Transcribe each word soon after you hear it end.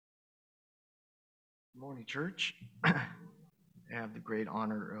Morning, church. I have the great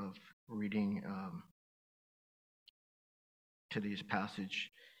honor of reading today's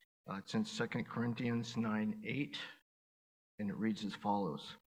passage. It's in 2 Corinthians 9:8, and it reads as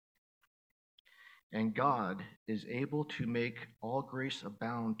follows. And God is able to make all grace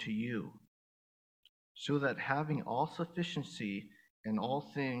abound to you, so that having all sufficiency in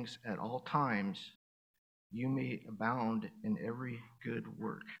all things at all times, you may abound in every good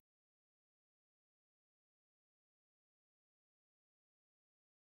work.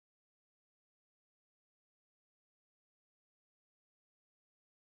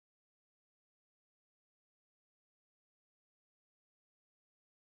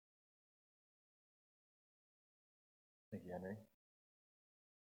 Thank you, Henry.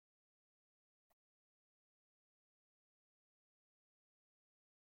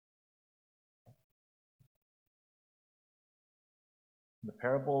 The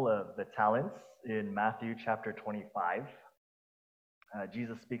parable of the talents in Matthew chapter 25,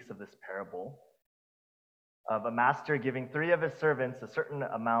 Jesus speaks of this parable of a master giving 3 of his servants a certain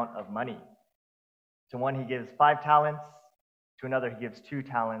amount of money. To one he gives 5 talents, to another he gives 2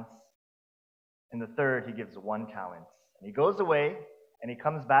 talents, and the third he gives 1 talent. And he goes away and he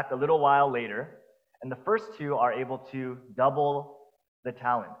comes back a little while later, and the first 2 are able to double the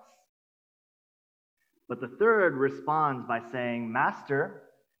talents. But the third responds by saying, Master,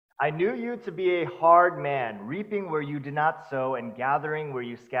 I knew you to be a hard man, reaping where you did not sow and gathering where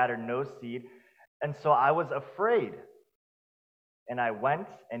you scattered no seed. And so I was afraid, and I went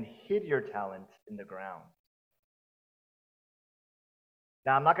and hid your talent in the ground.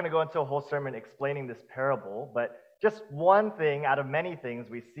 Now, I'm not going to go into a whole sermon explaining this parable, but just one thing out of many things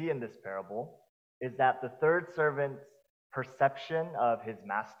we see in this parable is that the third servant's perception of his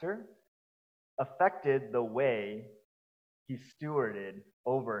master affected the way he stewarded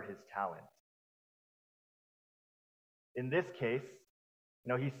over his talent. In this case,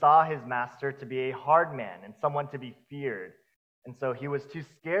 he saw his master to be a hard man and someone to be feared, and so he was too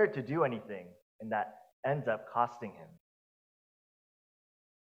scared to do anything, and that ends up costing him.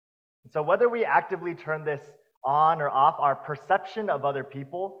 And so whether we actively turn this on or off, our perception of other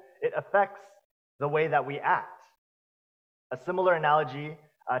people, it affects the way that we act. A similar analogy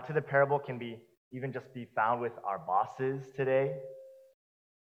to the parable can be found with our bosses today.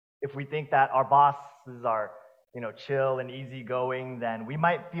 If we think that our bosses are, chill and easygoing, then we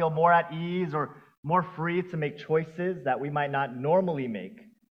might feel more at ease or more free to make choices that we might not normally make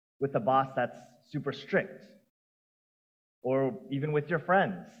with a boss that's super strict. Or even with your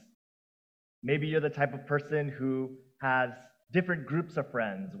friends. Maybe you're the type of person who has different groups of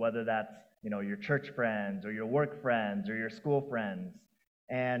friends, whether that's, your church friends or your work friends or your school friends.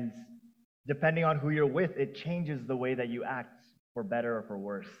 And depending on who you're with, it changes the way that you act for better or for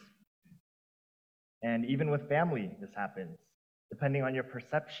worse. And even with family, this happens. Depending on your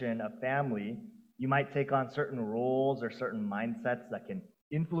perception of family, you might take on certain roles or certain mindsets that can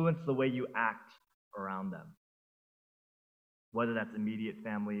influence the way you act around them, whether that's immediate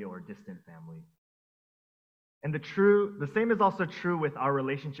family or distant family. And the same is also true with our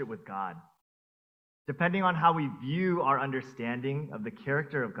relationship with God. Depending on how we view our understanding of the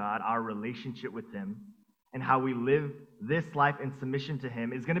character of God, our relationship with Him, and how we live this life in submission to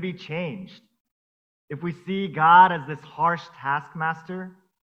Him is going to be changed. If we see God as this harsh taskmaster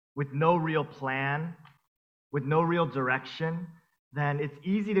with no real plan, with no real direction, then it's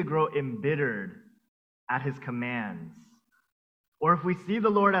easy to grow embittered at His commands. Or if we see the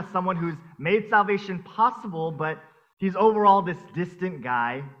Lord as someone who's made salvation possible, but He's overall this distant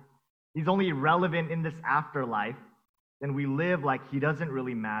guy, He's only relevant in this afterlife, then we live like He doesn't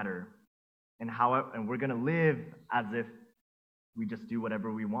really matter. And we're going to live as if we just do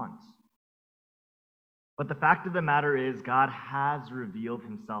whatever we want. But the fact of the matter is, God has revealed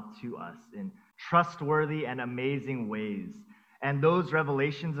Himself to us in trustworthy and amazing ways. And those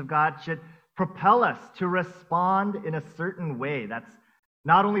revelations of God should propel us to respond in a certain way that's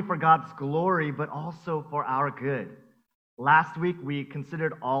not only for God's glory, but also for our good. Last week, we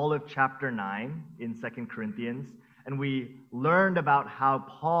considered all of chapter 9 in 2 Corinthians, and we learned about how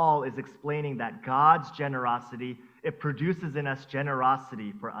Paul is explaining that God's generosity, it produces in us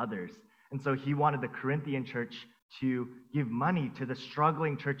generosity for others. And so he wanted the Corinthian church to give money to the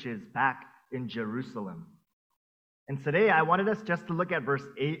struggling churches back in Jerusalem. And today, I wanted us just to look at verse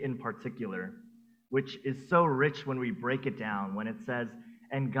 8 in particular, which is so rich when we break it down, when it says,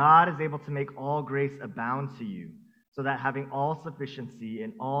 "And God is able to make all grace abound to you, so that having all sufficiency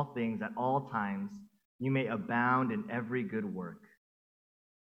in all things at all times, you may abound in every good work."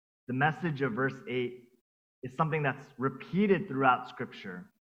 The message of verse 8 is something that's repeated throughout Scripture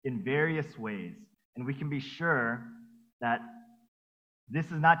in various ways. And we can be sure that this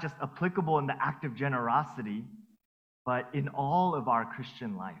is not just applicable in the act of generosity, but in all of our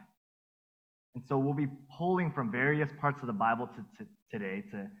Christian life. And so we'll be pulling from various parts of the Bible today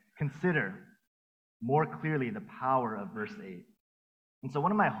to consider more clearly the power of verse 8. And so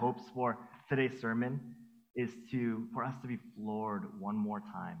one of my hopes for today's sermon is for us to be floored one more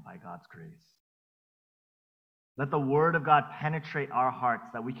time by God's grace. Let the word of God penetrate our hearts,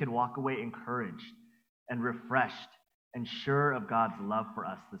 that we can walk away encouraged and refreshed and sure of God's love for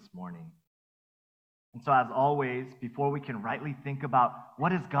us this morning. And so as always, before we can rightly think about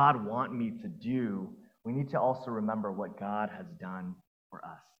what does God want me to do, we need to also remember what God has done for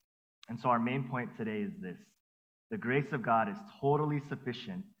us. And so our main point today is this: the grace of God is totally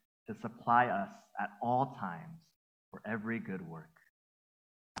sufficient to supply us at all times for every good work.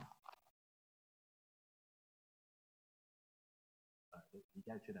 You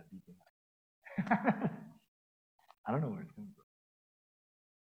guys hear that beeping? I don't know where it's coming from.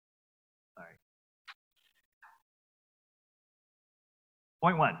 Sorry.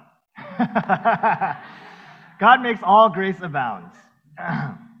 Point 1. God makes all grace abound.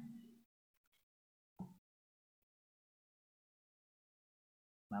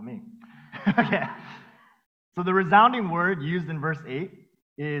 Not me. Okay. So the resounding word used in verse 8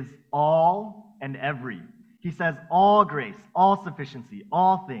 is all and every. He says all grace, all sufficiency,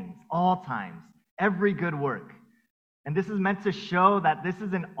 all things, all times, every good work. And this is meant to show that this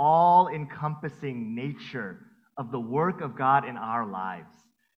is an all-encompassing nature of the work of God in our lives.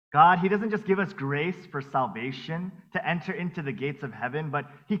 God, He doesn't just give us grace for salvation to enter into the gates of heaven, but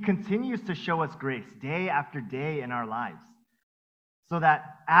He continues to show us grace day after day in our lives, so that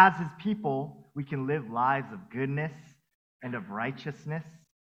as His people, we can live lives of goodness and of righteousness,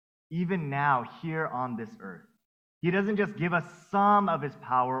 even now here on this earth. He doesn't just give us some of His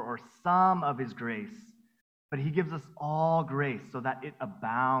power or some of His grace, but He gives us all grace so that it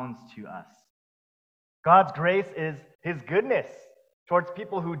abounds to us. God's grace is His goodness towards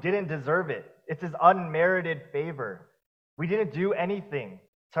people who didn't deserve it. It's His unmerited favor. We didn't do anything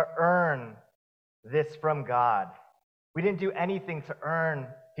to earn this from God. We didn't do anything to earn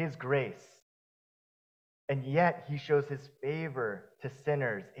His grace. And yet He shows His favor to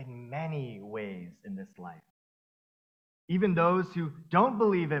sinners in many ways in this life. Even those who don't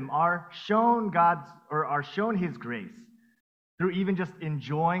believe Him are shown His grace through even just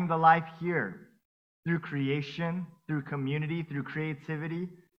enjoying the life here, through creation, through community, through creativity,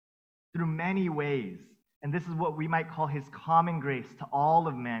 through many ways. And this is what we might call His common grace to all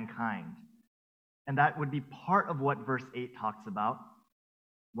of mankind. And that would be part of what verse 8 talks about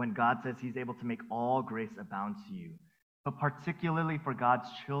when God says He's able to make all grace abound to you. But particularly for God's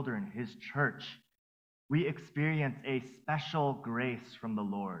children, His church, we experience a special grace from the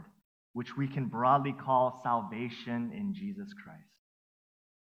Lord, which we can broadly call salvation in Jesus Christ.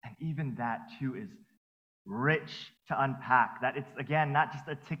 And even that too is rich to unpack. That it's, again, not just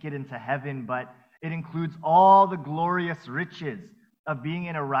a ticket into heaven, but it includes all the glorious riches of being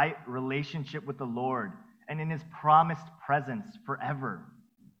in a right relationship with the Lord and in His promised presence forever.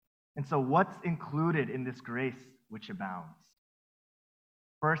 And so what's included in this grace which abounds?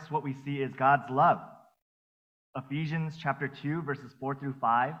 First, what we see is God's love. Ephesians chapter 2, verses 4 through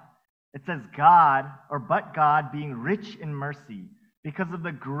 5. It says, but God, being rich in mercy, because of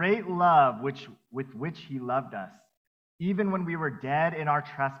the great love with which He loved us, even when we were dead in our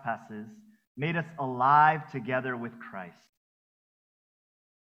trespasses, made us alive together with Christ.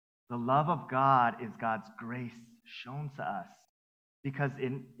 The love of God is God's grace shown to us, because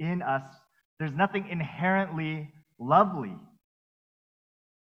in us, there's nothing inherently lovely.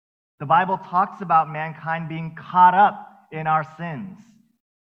 The Bible talks about mankind being caught up in our sins,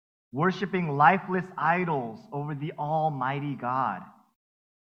 worshiping lifeless idols over the Almighty God,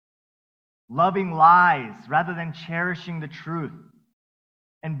 loving lies rather than cherishing the truth,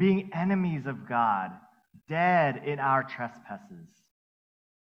 and being enemies of God, dead in our trespasses.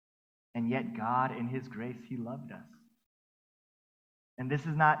 And yet God, in His grace, He loved us. And this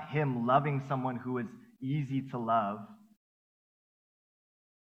is not Him loving someone who is easy to love.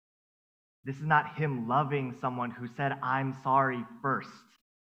 This is not Him loving someone who said, I'm sorry first.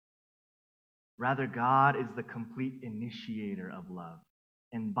 Rather, God is the complete initiator of love.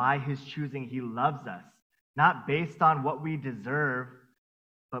 And by His choosing, He loves us, not based on what we deserve,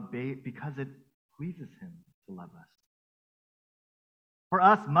 but because it pleases Him to love us. For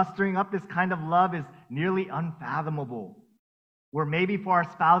us, mustering up this kind of love is nearly unfathomable. Where maybe for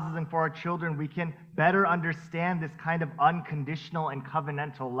our spouses and for our children, we can better understand this kind of unconditional and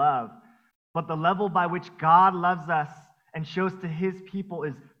covenantal love. But the level by which God loves us and shows to His people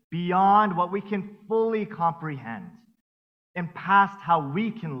is beyond what we can fully comprehend and past how we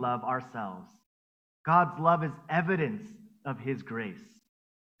can love ourselves. God's love is evidence of his grace.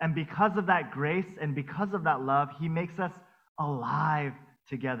 And because of that grace and because of that love, he makes us alive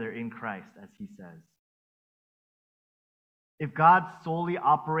together in Christ, as he says. If God solely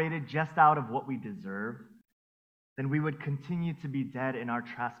operated just out of what we deserve, then we would continue to be dead in our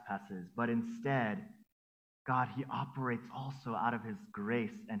trespasses. But instead, God, he operates also out of his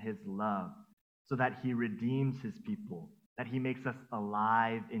grace and his love so that he redeems his people, that he makes us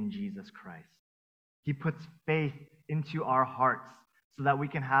alive in Jesus Christ. He puts faith into our hearts so that we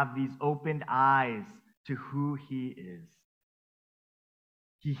can have these opened eyes to who he is.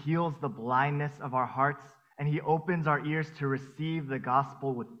 He heals the blindness of our hearts, and he opens our ears to receive the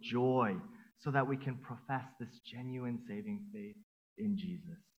gospel with joy so that we can profess this genuine saving faith in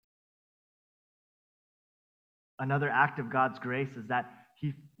Jesus. Another act of God's grace is that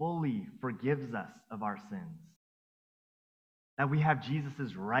he fully forgives us of our sins. That we have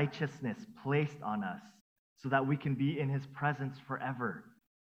Jesus' righteousness placed on us so that we can be in his presence forever.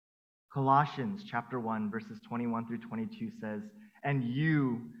 Colossians chapter 1, verses 21 through 22 says, "And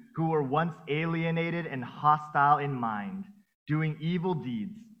you who were once alienated and hostile in mind, doing evil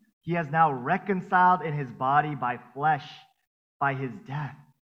deeds, he has now reconciled in his body by flesh, by his death,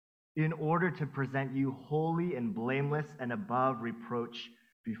 in order to present you holy and blameless and above reproach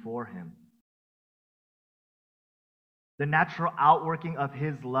before him." The natural outworking of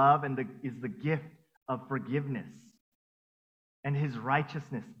his love is the gift of forgiveness and his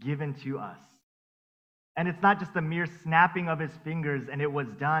righteousness given to us. And it's not just a mere snapping of his fingers and it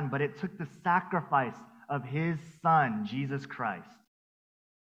was done, but it took the sacrifice of his Son, Jesus Christ.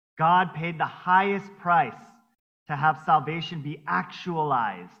 God paid the highest price to have salvation be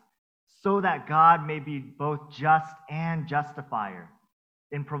actualized so that God may be both just and justifier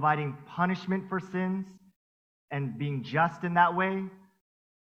in providing punishment for sins and being just in that way,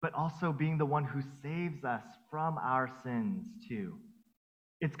 but also being the one who saves us from our sins too.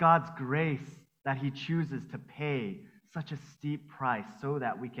 It's God's grace that he chooses to pay such a steep price so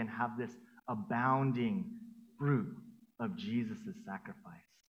that we can have this abounding fruit of Jesus' sacrifice.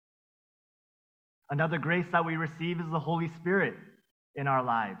 Another grace that we receive is the Holy Spirit in our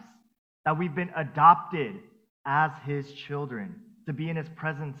lives, that we've been adopted as his children to be in his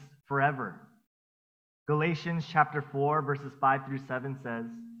presence forever. Galatians chapter 4, verses 5 through 7 says,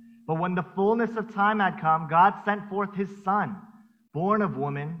 "But when the fullness of time had come, God sent forth his Son, born of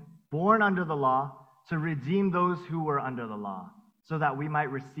woman, born under the law, to redeem those who were under the law, so that we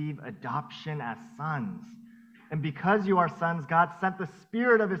might receive adoption as sons. And because you are sons, God sent the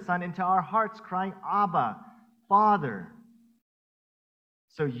Spirit of his Son into our hearts, crying, 'Abba, Father.'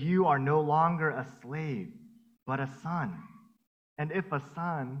 So you are no longer a slave, but a son. And if a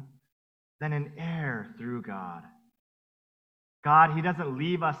son, then an heir through God." God, he doesn't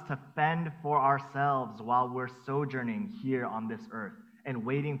leave us to fend for ourselves while we're sojourning here on this earth and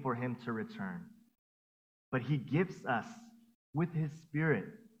waiting for him to return. But he gifts us with his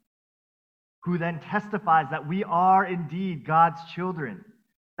Spirit, who then testifies that we are indeed God's children,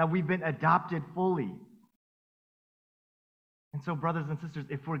 that we've been adopted fully. And so, brothers and sisters,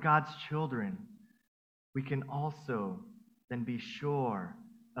 if we're God's children, we can also then be sure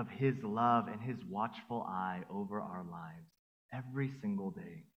of his love and his watchful eye over our lives every single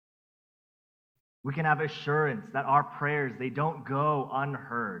day. We can have assurance that our prayers, they don't go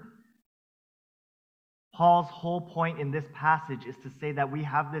unheard. Paul's whole point in this passage is to say that we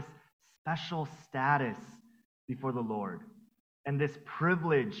have this special status before the Lord and this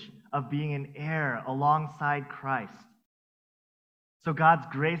privilege of being an heir alongside Christ. So God's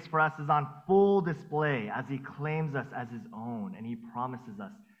grace for us is on full display as he claims us as his own and he promises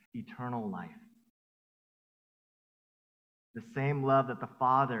us eternal life. The same love that the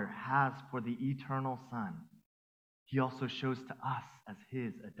Father has for the eternal Son, he also shows to us as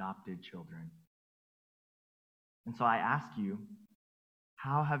his adopted children. And so I ask you,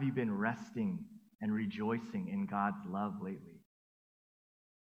 how have you been resting and rejoicing in God's love lately?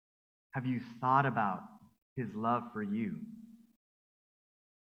 Have you thought about his love for you?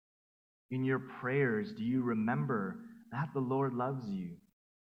 In your prayers, do you remember that the Lord loves you?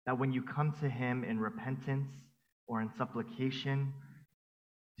 That when you come to him in repentance or in supplication,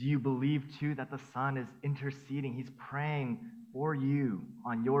 do you believe too that the Son is interceding? He's praying for you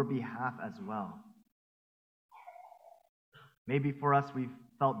on your behalf as well. Maybe for us, we've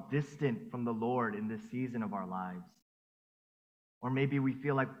felt distant from the Lord in this season of our lives. Or maybe we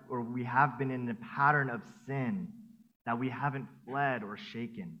feel like, or we have been in a pattern of sin that we haven't fled or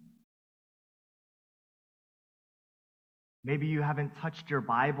shaken. Maybe you haven't touched your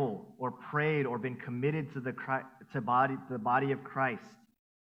Bible or prayed or been committed to the body of Christ,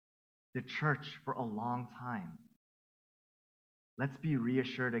 the church, for a long time. Let's be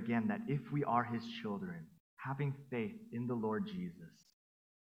reassured again that if we are his children, having faith in the Lord Jesus,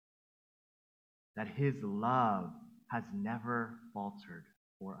 that his love has never faltered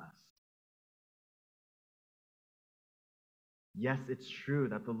for us. Yes, it's true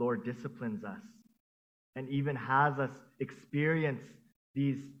that the Lord disciplines us and even has us experience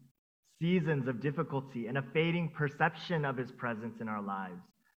these seasons of difficulty and a fading perception of his presence in our lives.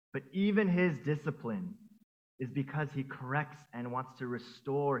 But even his discipline is because he corrects and wants to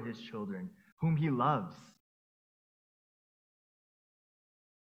restore his children, whom he loves.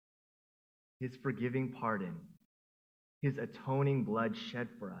 His forgiving pardon, his atoning blood shed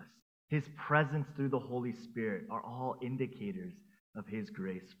for us, his presence through the Holy Spirit are all indicators of his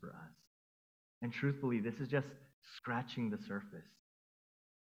grace for us. And truthfully, this is just scratching the surface.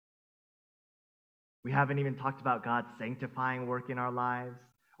 We haven't even talked about God's sanctifying work in our lives,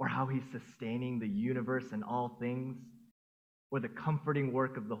 or how he's sustaining the universe and all things, or the comforting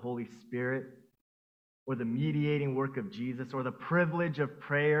work of the Holy Spirit, or the mediating work of Jesus, or the privilege of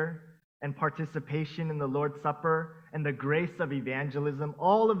prayer and participation in the Lord's Supper, and the grace of evangelism.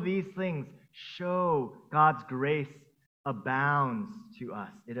 All of these things show God's grace abounds to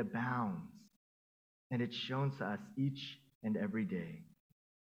us. It abounds. And it's shown to us each and every day.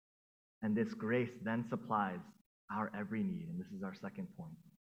 And this grace then supplies our every need. And this is our second point.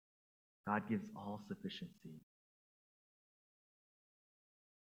 God gives all sufficiency.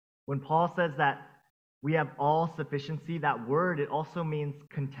 When Paul says that we have all sufficiency, that word, it also means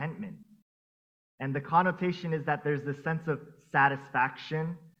contentment. And the connotation is that there's this sense of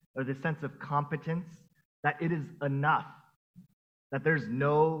satisfaction or this sense of competence, that it is enough, that there's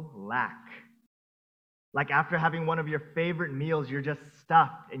no lack. Like after having one of your favorite meals, you're just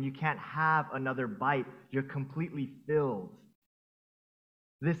stuffed and you can't have another bite. You're completely filled.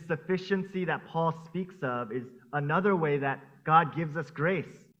 This sufficiency that Paul speaks of is another way that God gives us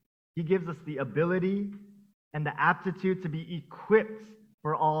grace. He gives us the ability and the aptitude to be equipped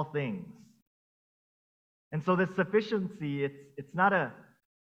for all things. And so this sufficiency, it's not a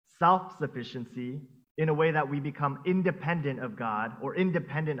self-sufficiency in a way that we become independent of God or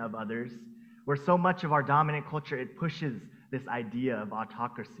independent of others, where so much of our dominant culture, it pushes this idea of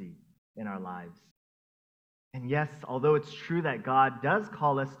autocracy in our lives. And yes, although it's true that God does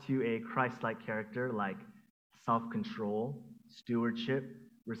call us to a Christ-like character like self-control, stewardship,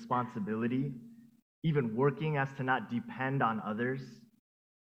 responsibility, even working as to not depend on others,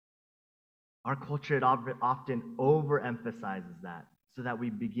 our culture, it often overemphasizes that so that we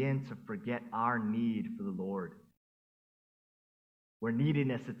begin to forget our need for the Lord. Where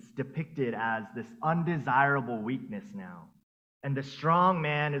neediness, it's depicted as this undesirable weakness now. And the strong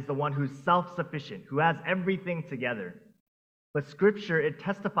man is the one who's self-sufficient, who has everything together. But Scripture, it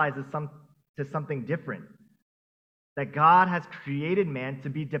testifies to something different. That God has created man to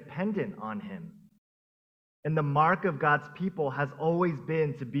be dependent on him. And the mark of God's people has always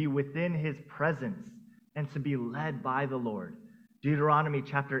been to be within his presence and to be led by the Lord. Deuteronomy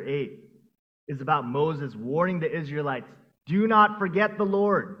chapter 8 is about Moses warning the Israelites, do not forget the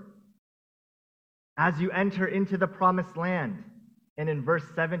Lord as you enter into the promised land. And in verse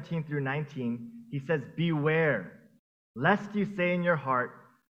 17 through 19, he says, beware, lest you say in your heart,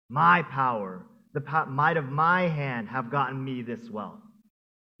 my power, the might of my hand have gotten me this wealth.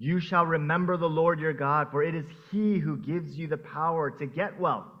 You shall remember the Lord your God, for it is he who gives you the power to get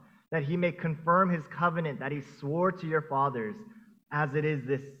wealth, that he may confirm his covenant that he swore to your fathers, as it is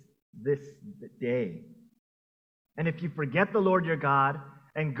this day. And if you forget the Lord your God,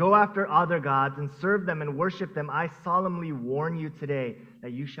 and go after other gods, and serve them and worship them, I solemnly warn you today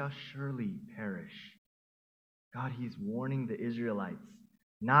that you shall surely perish. God, he's warning the Israelites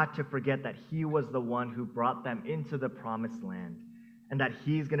not to forget that he was the one who brought them into the promised land, and that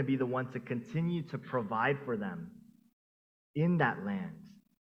he's going to be the one to continue to provide for them in that land.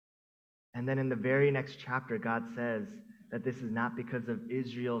 And then in the very next chapter, God says that this is not because of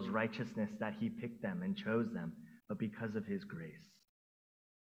Israel's righteousness that he picked them and chose them, but because of his grace.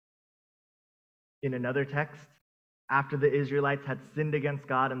 In another text, after the Israelites had sinned against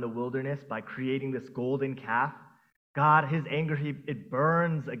God in the wilderness by creating this golden calf, God, his anger, it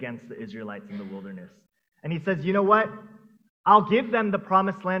burns against the Israelites in the wilderness. And he says, you know what? I'll give them the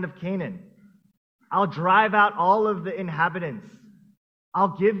promised land of Canaan. I'll drive out all of the inhabitants.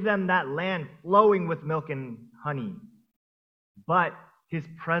 I'll give them that land flowing with milk and honey. But his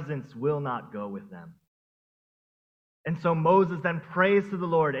presence will not go with them. And so Moses then prays to the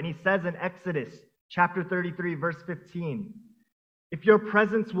Lord, and he says in Exodus Chapter 33, verse 15. If your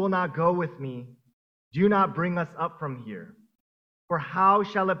presence will not go with me, do not bring us up from here. For how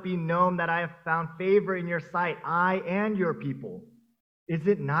shall it be known that I have found favor in your sight, I and your people? Is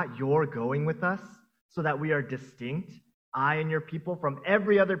it not your going with us, so that we are distinct, I and your people, from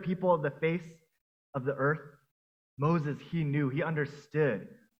every other people of the face of the earth? Moses, he knew, he understood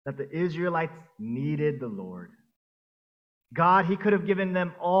that the Israelites needed the Lord. God, he could have given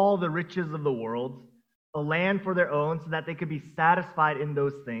them all the riches of the world, a land for their own, so that they could be satisfied in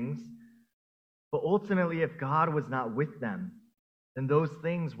those things. But ultimately, if God was not with them, then those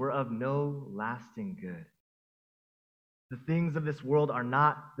things were of no lasting good. The things of this world are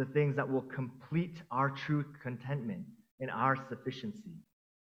not the things that will complete our true contentment and our sufficiency.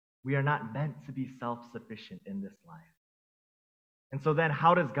 We are not meant to be self-sufficient in this life. And so then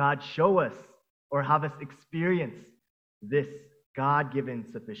how does God show us or have us experience this God-given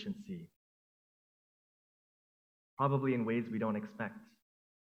sufficiency? Probably in ways we don't expect.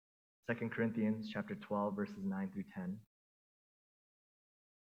 2 Corinthians chapter 12, verses 9 through 10.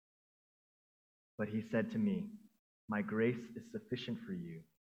 But he said to me, my grace is sufficient for you,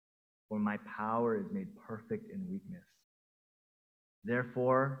 for my power is made perfect in weakness.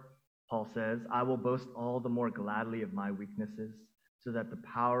 Therefore, Paul says, I will boast all the more gladly of my weaknesses, so that the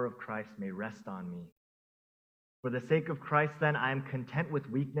power of Christ may rest on me. For the sake of Christ, then, I am content with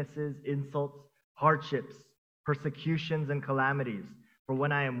weaknesses, insults, hardships, persecutions, and calamities. For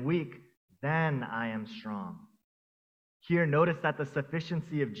when I am weak, then I am strong. Here, notice that the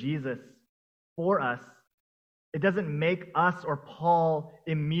sufficiency of Jesus for us, it doesn't make us or Paul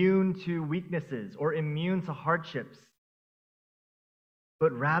immune to weaknesses or immune to hardships,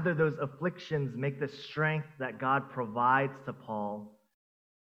 but rather those afflictions make the strength that God provides to Paul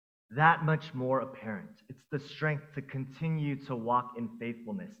that much more apparent. It's the strength to continue to walk in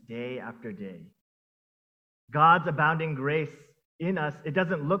faithfulness day after day. God's abounding grace in us, it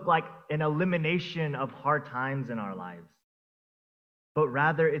doesn't look like an elimination of hard times in our lives, but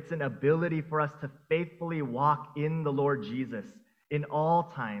rather it's an ability for us to faithfully walk in the Lord Jesus in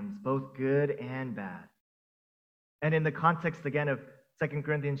all times, both good and bad. And in the context, again, of 2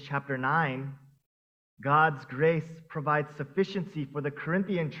 Corinthians chapter 9, God's grace provides sufficiency for the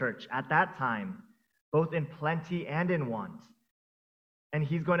Corinthian church at that time, both in plenty and in want. And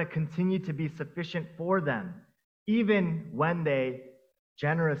he's going to continue to be sufficient for them, even when they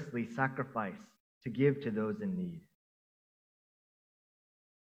generously sacrifice to give to those in need.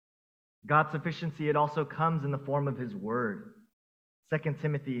 God's sufficiency, it also comes in the form of his word. 2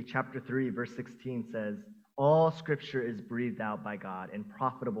 Timothy chapter 3, verse 16 says, all scripture is breathed out by God and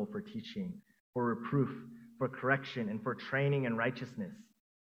profitable for teaching, for reproof, for correction, and for training in righteousness,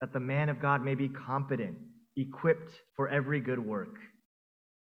 that the man of God may be competent, equipped for every good work.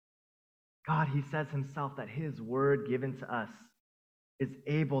 God, he says himself that his word given to us is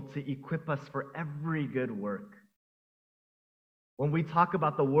able to equip us for every good work. When we talk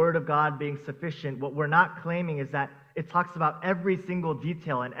about the word of God being sufficient, what we're not claiming is that it talks about every single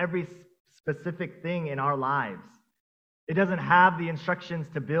detail and every specific thing in our lives. It doesn't have the instructions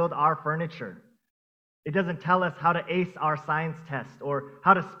to build our furniture. It doesn't tell us how to ace our science test or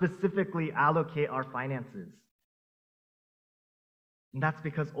how to specifically allocate our finances. And that's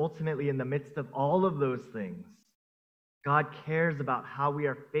because ultimately, in the midst of all of those things, God cares about how we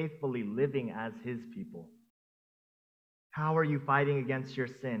are faithfully living as his people. How are you fighting against your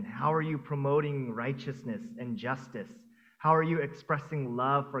sin? How are you promoting righteousness and justice? How are you expressing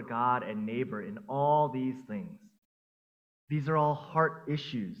love for God and neighbor in all these things? These are all heart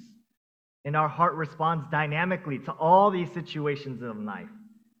issues, and our heart responds dynamically to all these situations in life,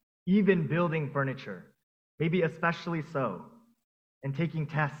 even building furniture, maybe especially so, and taking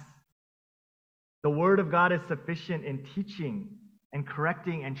tests. The word of God is sufficient in teaching and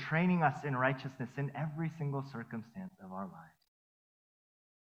correcting and training us in righteousness in every single circumstance of our lives.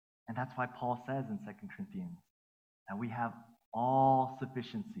 And that's why Paul says in 2 Corinthians that we have all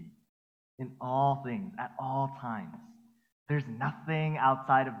sufficiency in all things at all times. There's nothing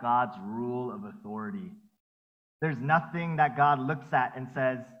outside of God's rule of authority. There's nothing that God looks at and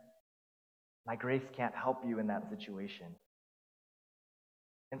says, my grace can't help you in that situation.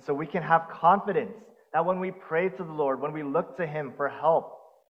 And so we can have confidence that when we pray to the Lord, when we look to him for help,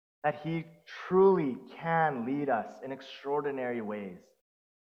 that he truly can lead us in extraordinary ways,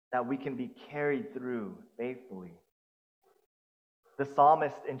 that we can be carried through faithfully. The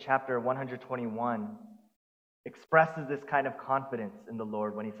psalmist in chapter 121 expresses this kind of confidence in the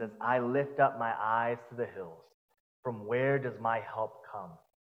Lord when he says, I lift up my eyes to the hills. From where does my help come?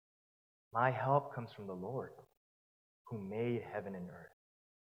 My help comes from the Lord, who made heaven and earth.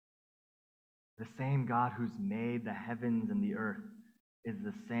 The same God who's made the heavens and the earth is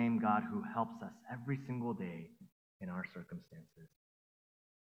the same God who helps us every single day in our circumstances.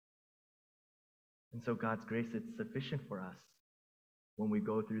 And so God's grace, it's sufficient for us when we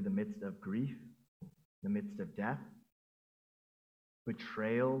go through the midst of grief, the midst of death,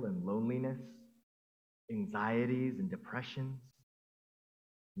 betrayal and loneliness, anxieties and depressions,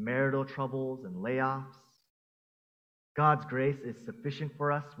 marital troubles and layoffs. God's grace is sufficient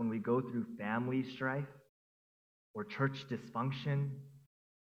for us when we go through family strife or church dysfunction,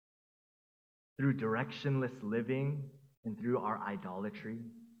 through directionless living and through our idolatry,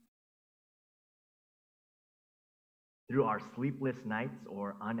 through our sleepless nights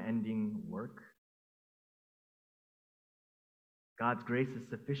or unending work. God's grace is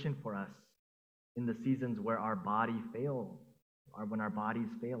sufficient for us in the seasons where our body fail, or when our bodies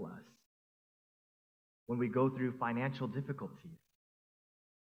fail us, when we go through financial difficulties,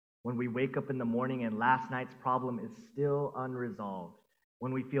 when we wake up in the morning and last night's problem is still unresolved,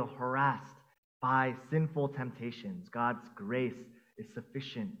 when we feel harassed by sinful temptations. God's grace is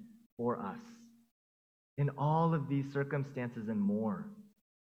sufficient for us. In all of these circumstances and more,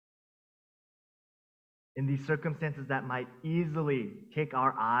 in these circumstances that might easily take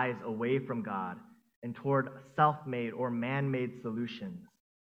our eyes away from God and toward self-made or man-made solutions,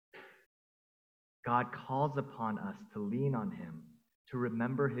 God calls upon us to lean on Him, to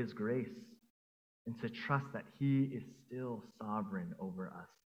remember His grace, and to trust that He is still sovereign over us.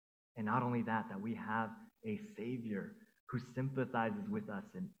 And not only that, that we have a Savior who sympathizes with us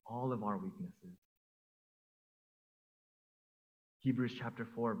in all of our weaknesses. Hebrews chapter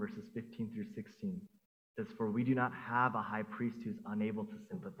 4, verses 15 through 16 says, "For we do not have a high priest who is unable to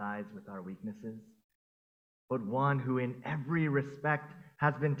sympathize with our weaknesses, but one who in every respect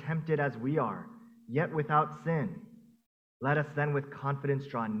has been tempted as we are, yet without sin. Let us then with confidence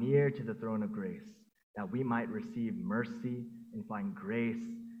draw near to the throne of grace, that we might receive mercy and find grace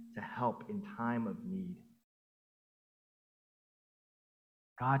to help in time of need."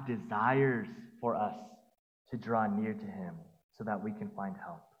 God desires for us to draw near to Him so that we can find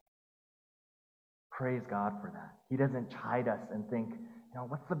help. Praise God for that. He doesn't chide us and think,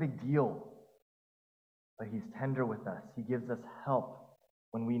 what's the big deal? But He's tender with us. He gives us help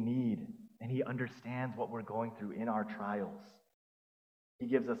when we need, and He understands what we're going through in our trials. He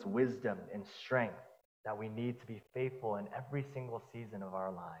gives us wisdom and strength that we need to be faithful in every single season of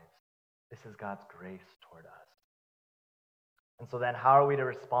our lives. This is God's grace toward us. And so then, how are we to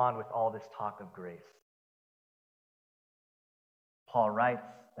respond with all this talk of grace? Paul writes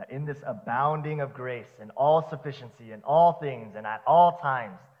that in this abounding of grace and all sufficiency in all things and at all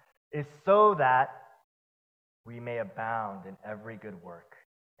times is so that we may abound in every good work.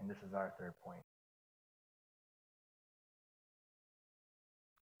 And this is our third point.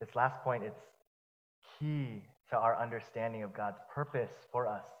 This last point, it's key to our understanding of God's purpose for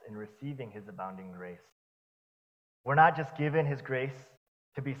us in receiving His abounding grace. We're not just given His grace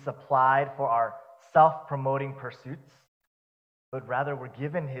to be supplied for our self-promoting pursuits, but rather we're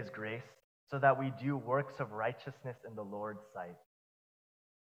given His grace so that we do works of righteousness in the Lord's sight.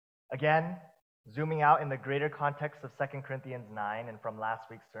 Again, zooming out in the greater context of 2 Corinthians 9 and from last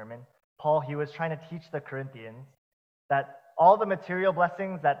week's sermon, Paul, he was trying to teach the Corinthians that all the material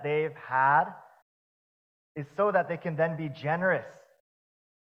blessings that they've had is so that they can then be generous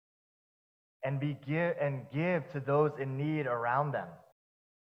and give to those in need around them.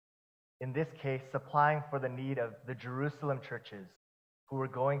 In this case, supplying for the need of the Jerusalem churches who were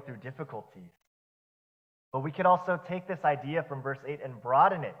going through difficulties. But we could also take this idea from verse 8 and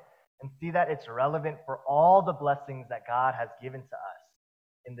broaden it and see that it's relevant for all the blessings that God has given to us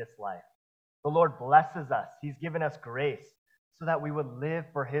in this life. The Lord blesses us. He's given us grace so that we would live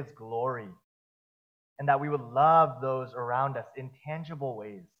for His glory and that we would love those around us in tangible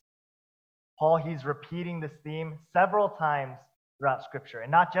ways. Paul, he's repeating this theme several times throughout Scripture,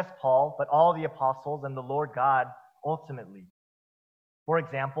 and not just Paul, but all the apostles and the Lord God ultimately. For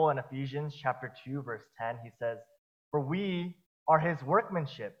example, in Ephesians chapter 2, verse 10, he says, "For we are His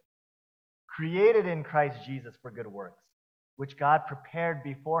workmanship, created in Christ Jesus for good works, which God prepared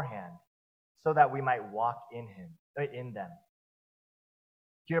beforehand, so that we might walk in them."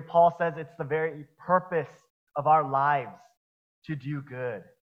 Here Paul says it's the very purpose of our lives to do good.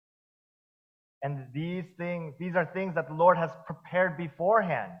 And these are things that the Lord has prepared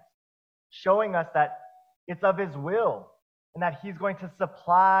beforehand, showing us that it's of His will and that He's going to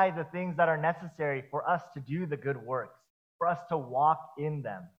supply the things that are necessary for us to do the good works, for us to walk in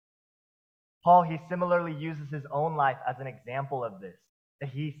them. Paul, he similarly uses his own life as an example of this, that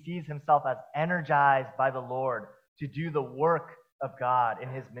he sees himself as energized by the Lord to do the work of God in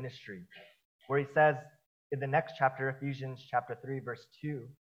his ministry. where he says in the next chapter, Ephesians chapter 3, verse 2,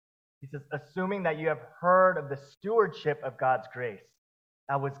 he says, assuming that you have heard of the stewardship of God's grace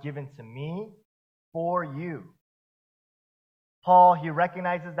that was given to me for you. Paul, he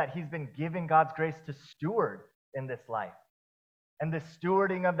recognizes that he's been given God's grace to steward in this life. And the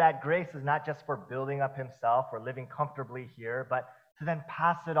stewarding of that grace is not just for building up himself or living comfortably here, but to then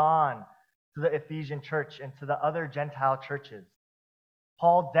pass it on to the Ephesian church and to the other Gentile churches.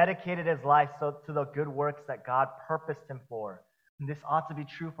 Paul dedicated his life to the good works that God purposed him for. And this ought to be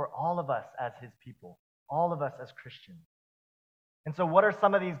true for all of us as his people, all of us as Christians. And so what are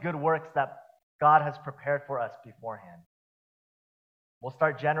some of these good works that God has prepared for us beforehand? We'll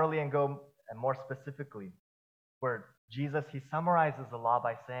start generally and go and more specifically, where Jesus, he summarizes the law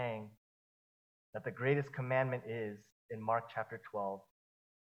by saying that the greatest commandment is in Mark chapter 12,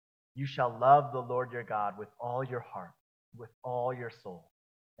 you shall love the Lord your God with all your heart, with all your soul,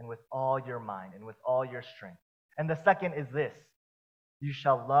 and with all your mind, and with all your strength. And the second is this, you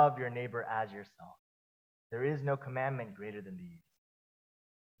shall love your neighbor as yourself. There is no commandment greater than these.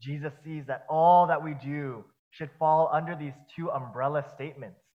 Jesus sees that all that we do should fall under these two umbrella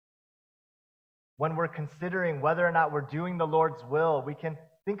statements. When we're considering whether or not we're doing the Lord's will, we can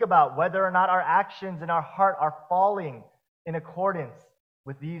think about whether or not our actions in our heart are falling in accordance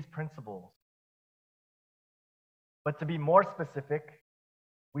with these principles. But to be more specific,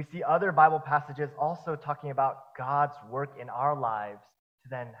 we see other Bible passages also talking about God's work in our lives to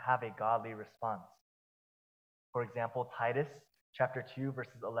then have a godly response. For example, Titus chapter 2,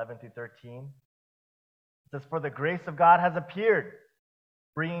 verses 11 through 13. It says, for the grace of God has appeared,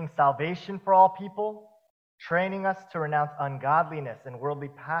 bringing salvation for all people, training us to renounce ungodliness and worldly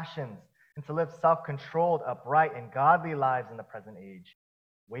passions, and to live self-controlled, upright, and godly lives in the present age,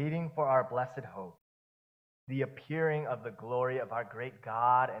 waiting for our blessed hope, the appearing of the glory of our great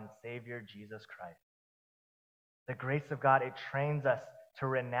God and Savior, Jesus Christ. The grace of God, it trains us to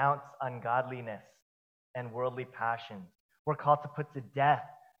renounce ungodliness and worldly passions. We're called to put to death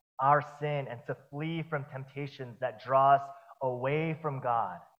our sin and to flee from temptations that draw us away from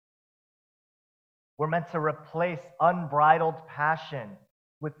God. We're meant to replace unbridled passion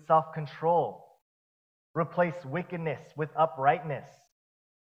with self-control, replace wickedness with uprightness,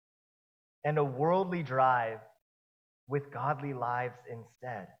 and a worldly drive with godly lives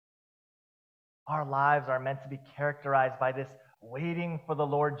instead. Our lives are meant to be characterized by this waiting for the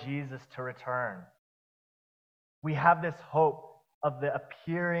Lord Jesus to return. We have this hope of the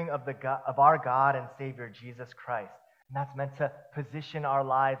appearing of our God and Savior, Jesus Christ. And that's meant to position our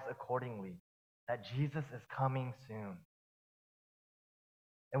lives accordingly, that Jesus is coming soon.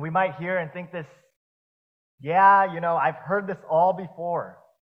 And we might hear and think this, I've heard this all before.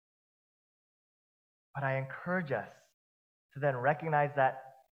 But I encourage us to then recognize that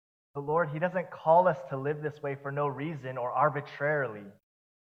the Lord, he doesn't call us to live this way for no reason or arbitrarily,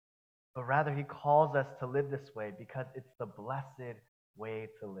 but rather he calls us to live this way because it's the blessed way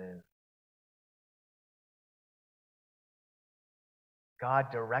to live. God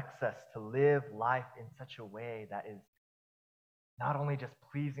directs us to live life in such a way that is not only just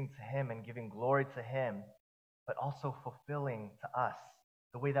pleasing to him and giving glory to him, but also fulfilling to us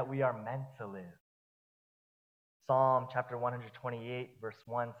the way that we are meant to live. Psalm chapter 128, verse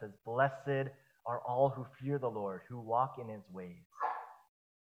 1 says, blessed are all who fear the Lord, who walk in his ways.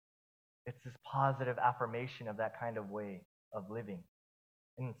 It's this positive affirmation of that kind of way of living.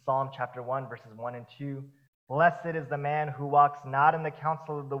 In Psalm chapter 1, verses 1 and 2, blessed is the man who walks not in the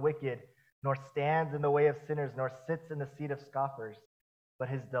counsel of the wicked, nor stands in the way of sinners, nor sits in the seat of scoffers. But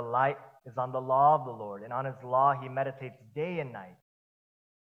his delight is on the law of the Lord, and on his law he meditates day and night.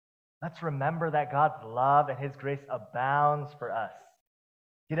 Let's remember that God's love and his grace abounds for us.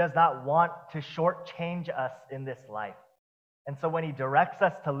 He does not want to shortchange us in this life. And so when he directs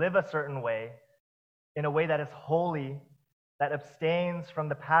us to live a certain way, in a way that is holy, that abstains from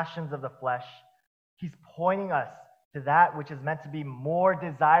the passions of the flesh, he's pointing us to that which is meant to be more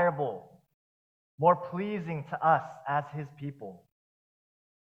desirable, more pleasing to us as his people.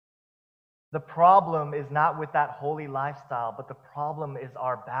 The problem is not with that holy lifestyle, but the problem is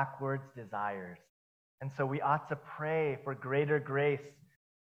our backwards desires. And so we ought to pray for greater grace,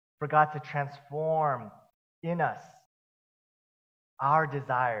 for God to transform in us our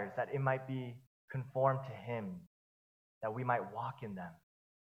desires, that it might be conformed to him, that we might walk in them.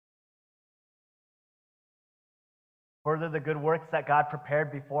 Further, the good works that God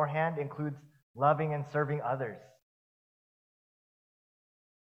prepared beforehand includes loving and serving others.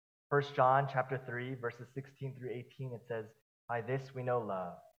 1 John chapter 3, verses 16 through 18, it says, by this we know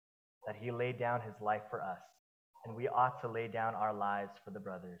love, that he laid down his life for us, and we ought to lay down our lives for the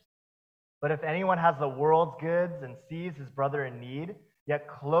brothers. But if anyone has the world's goods and sees his brother in need, yet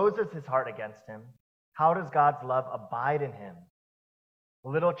closes his heart against him, how does God's love abide in him?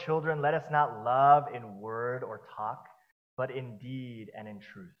 Little children, let us not love in word or talk, but in deed and in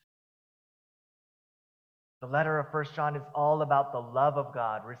truth. The letter of 1 John is all about the love of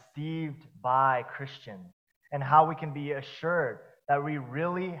God received by Christians and how we can be assured that we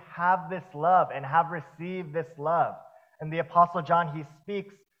really have this love and have received this love. And the Apostle John, he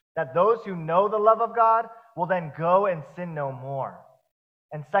speaks that those who know the love of God will then go and sin no more.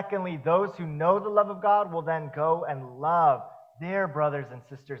 And secondly, those who know the love of God will then go and love their brothers and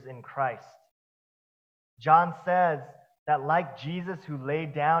sisters in Christ. John says that like Jesus who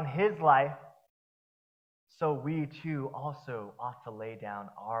laid down his life, so we too also ought to lay down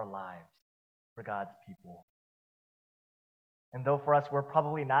our lives for God's people. And though for us, we're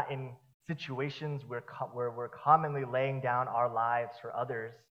probably not in situations where we're commonly laying down our lives for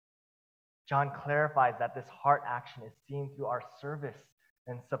others, John clarifies that this heart action is seen through our service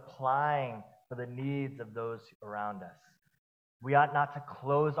and supplying for the needs of those around us. We ought not to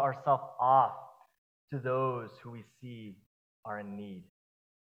close ourselves off to those who we see are in need,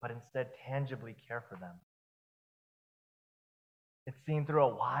 but instead tangibly care for them. It's seen through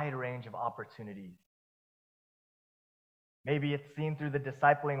a wide range of opportunities. Maybe it's seen through the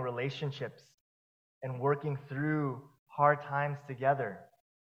discipling relationships and working through hard times together.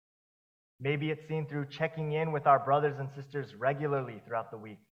 Maybe it's seen through checking in with our brothers and sisters regularly throughout the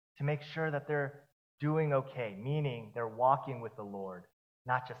week to make sure that they're doing okay, meaning they're walking with the Lord,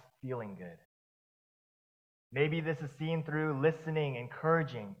 not just feeling good. Maybe this is seen through listening,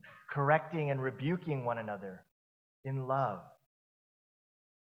 encouraging, correcting, and rebuking one another in love.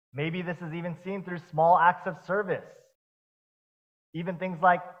 Maybe this is even seen through small acts of service, even things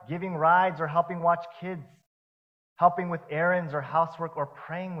like giving rides or helping watch kids, helping with errands or housework, or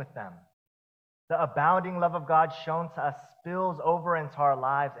praying with them. The abounding love of God shown to us spills over into our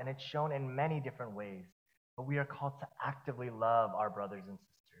lives, and it's shown in many different ways. But we are called to actively love our brothers and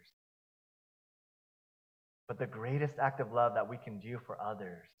sisters. But the greatest act of love that we can do for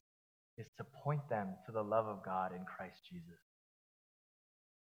others is to point them to the love of God in Christ Jesus.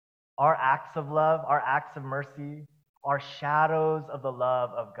 Our acts of love, our acts of mercy, are shadows of the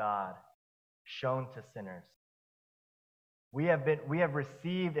love of God shown to sinners. We have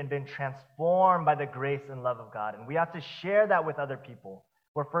received and been transformed by the grace and love of God, and we have to share that with other people.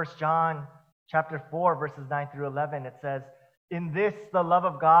 Where 1 John chapter 4, verses 9 through 11, it says, "In this the love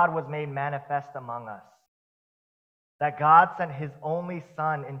of God was made manifest among us, that God sent his only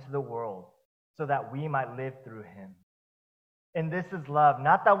Son into the world so that we might live through him. And this is love,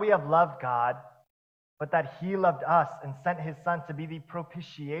 not that we have loved God, but that he loved us and sent his Son to be the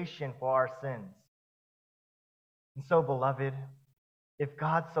propitiation for our sins. And so, beloved, if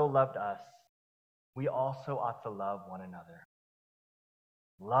God so loved us, we also ought to love one another.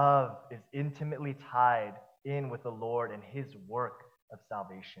 Love is intimately tied in with the Lord and his work of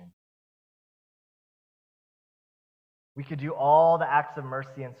salvation. We could do all the acts of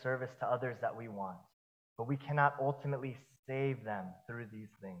mercy and service to others that we want, but we cannot ultimately save them through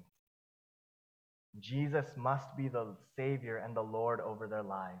these things. Jesus must be the Savior and the Lord over their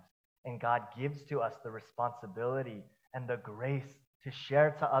lives. And God gives to us the responsibility and the grace to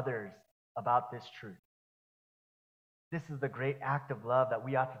share to others about this truth. This is the great act of love that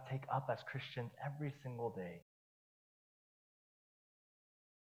we ought to take up as Christians every single day.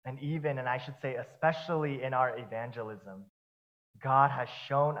 And even, and I should say especially in our evangelism, God has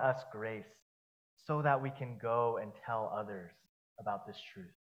shown us grace so that we can go and tell others about this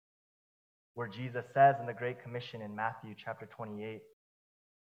truth. Where Jesus says in the Great Commission in Matthew chapter 28,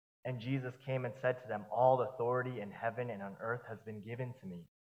 "And Jesus came and said to them, 'All authority in heaven and on earth has been given to me.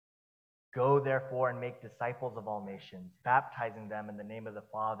 Go therefore and make disciples of all nations, baptizing them in the name of the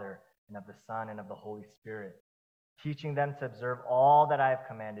Father and of the Son and of the Holy Spirit, teaching them to observe all that I have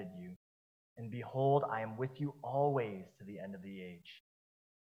commanded you. And behold, I am with you always to the end of the age.'"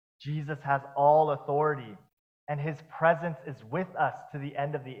 Jesus has all authority, and his presence is with us to the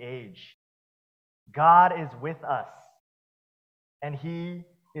end of the age. God is with us, and he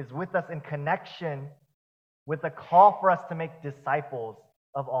is with us in connection with the call for us to make disciples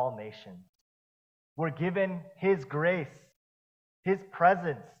of all nations. We're given his grace, his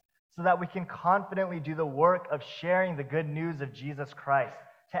presence, so that we can confidently do the work of sharing the good news of Jesus Christ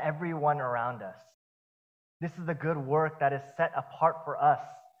to everyone around us. This is the good work that is set apart for us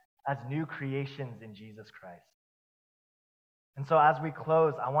as new creations in Jesus Christ. And so as we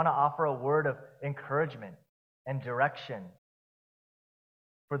close, I want to offer a word of encouragement and direction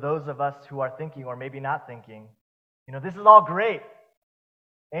for those of us who are thinking, or maybe not thinking, this is all great.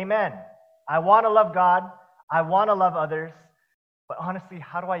 Amen. I want to love God. I want to love others. But honestly,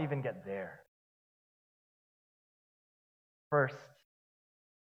 how do I even get there? First,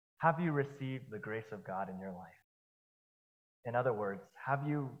 have you received the grace of God in your life? In other words, have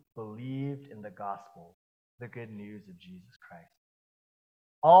you believed in the gospel, the good news of Jesus Christ?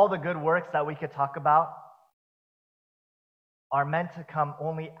 All the good works that we could talk about are meant to come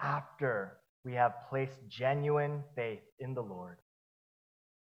only after we have placed genuine faith in the Lord.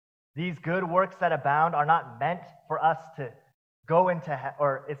 These good works that abound are not meant for us to go into,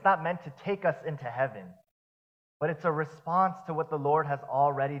 or it's not meant to take us into heaven, but it's a response to what the Lord has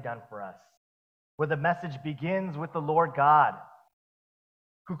already done for us, where the message begins with the Lord God,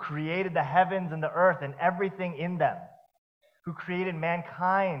 who created the heavens and the earth and everything in them, who created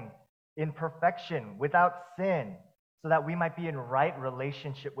mankind in perfection, without sin, so that we might be in right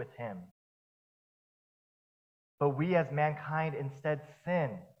relationship with him. But we as mankind instead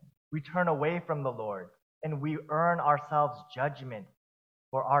sin. We turn away from the Lord, and we earn ourselves judgment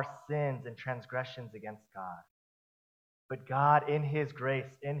for our sins and transgressions against God. But God, in his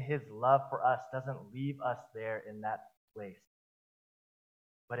grace, in his love for us, doesn't leave us there in that place,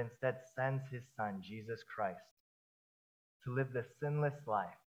 but instead sends his Son, Jesus Christ, to live the sinless life,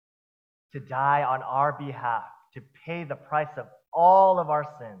 to die on our behalf, to pay the price of all of our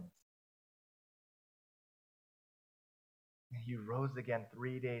sins. And he rose again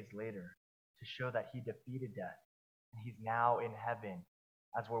 3 days later to show that he defeated death, and he's now in heaven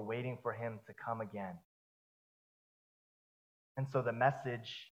as we're waiting for him to come again. And so the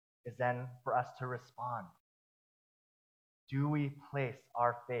message is then for us to respond. Do we place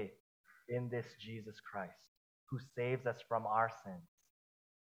our faith in this Jesus Christ who saves us from our sins?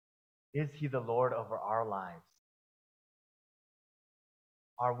 Is he the Lord over our lives?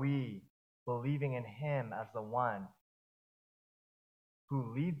 Are we believing in him as the one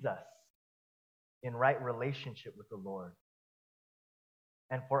who leads us in right relationship with the Lord?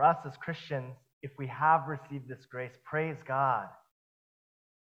 And for us as Christians, if we have received this grace, praise God.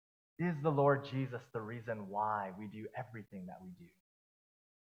 Is the Lord Jesus the reason why we do everything that we do?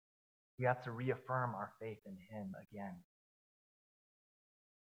 We have to reaffirm our faith in him again.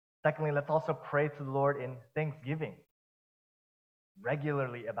 Secondly, let's also pray to the Lord in thanksgiving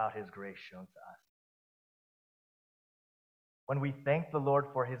regularly about his grace shown to us. When we thank the Lord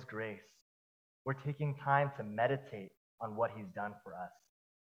for his grace, we're taking time to meditate on what he's done for us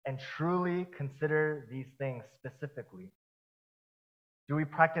and truly consider these things specifically. Do we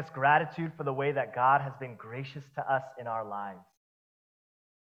practice gratitude for the way that God has been gracious to us in our lives?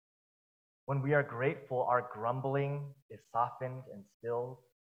 When we are grateful, our grumbling is softened and stilled.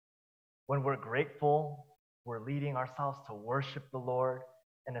 When we're grateful, we're leading ourselves to worship the Lord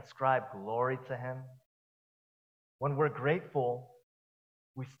and ascribe glory to him. When we're grateful,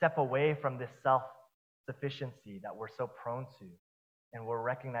 we step away from this self-sufficiency that we're so prone to, and we're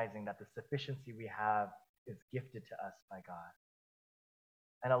recognizing that the sufficiency we have is gifted to us by God.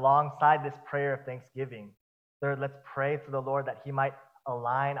 And alongside this prayer of thanksgiving, third, let's pray to the Lord that he might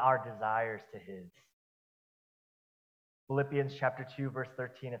align our desires to his. Philippians chapter 2, verse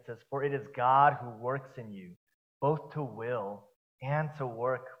 13, it says, "For it is God who works in you, both to will and to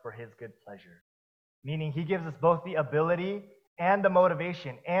work for his good pleasure." Meaning he gives us both the ability and the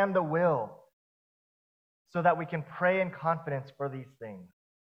motivation and the will so that we can pray in confidence for these things.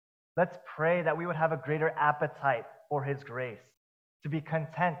 Let's pray that we would have a greater appetite for his grace, to be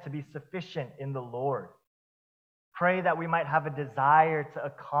content, to be sufficient in the Lord. Pray that we might have a desire to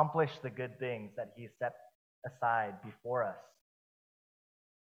accomplish the good things that he set aside before us.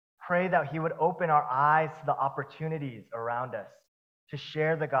 Pray that he would open our eyes to the opportunities around us to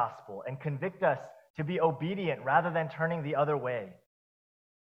share the gospel and convict us to be obedient rather than turning the other way.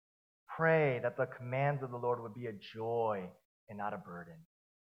 Pray that the commands of the Lord would be a joy and not a burden.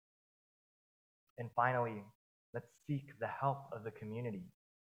 And finally, let's seek the help of the community.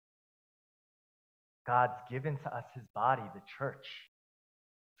 God's given to us his body, the church,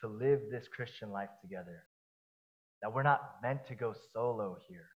 to live this Christian life together. That we're not meant to go solo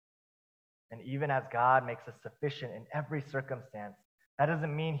here. And even as God makes us sufficient in every circumstance, that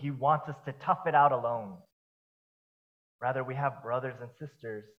doesn't mean he wants us to tough it out alone. Rather, we have brothers and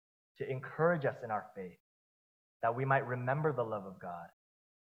sisters to encourage us in our faith, that we might remember the love of God.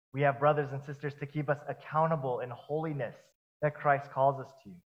 We have brothers and sisters to keep us accountable in holiness that Christ calls us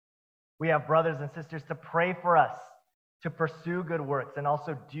to. We have brothers and sisters to pray for us, to pursue good works, and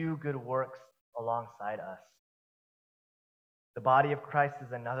also do good works alongside us. The body of Christ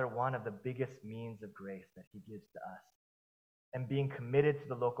is another one of the biggest means of grace that he gives to us. And being committed to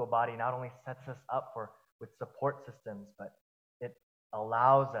the local body not only sets us up with support systems, but it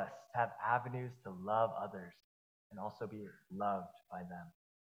allows us to have avenues to love others and also be loved by them.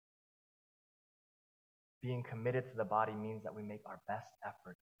 Being committed to the body means that we make our best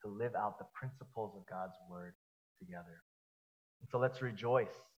effort to live out the principles of God's word together. And so let's rejoice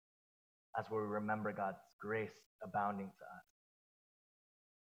as we remember God's grace abounding to us.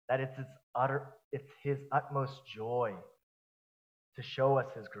 That it's his utmost joy to show us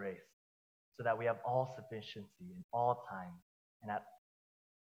his grace so that we have all sufficiency in all time and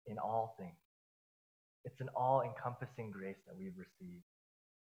in all things. It's an all-encompassing grace that we've received.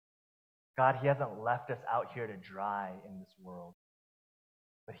 God, he hasn't left us out here to dry in this world,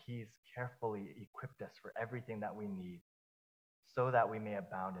 but he's carefully equipped us for everything that we need so that we may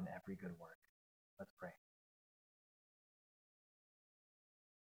abound in every good work. Let's pray.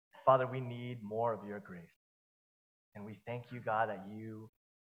 Father, we need more of your grace. And we thank you, God, that you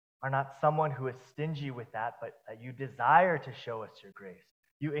are not someone who is stingy with that, but that you desire to show us your grace.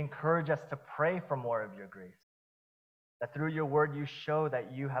 You encourage us to pray for more of your grace. That through your word, you show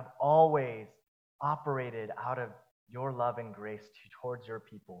that you have always operated out of your love and grace towards your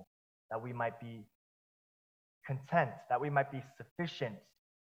people, that we might be content, that we might be sufficient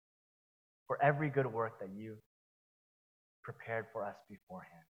for every good work that you prepared for us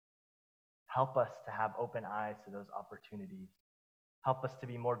beforehand. Help us to have open eyes to those opportunities. Help us to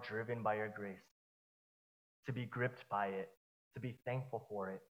be more driven by your grace, to be gripped by it, to be thankful for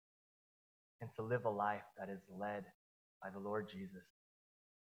it, and to live a life that is led by the Lord Jesus.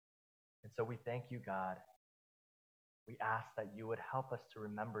 And so we thank you, God. We ask that you would help us to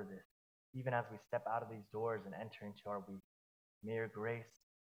remember this, even as we step out of these doors and enter into our week. May your grace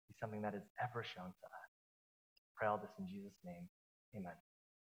be something that is ever shown to us. Pray all this in Jesus' name. Amen.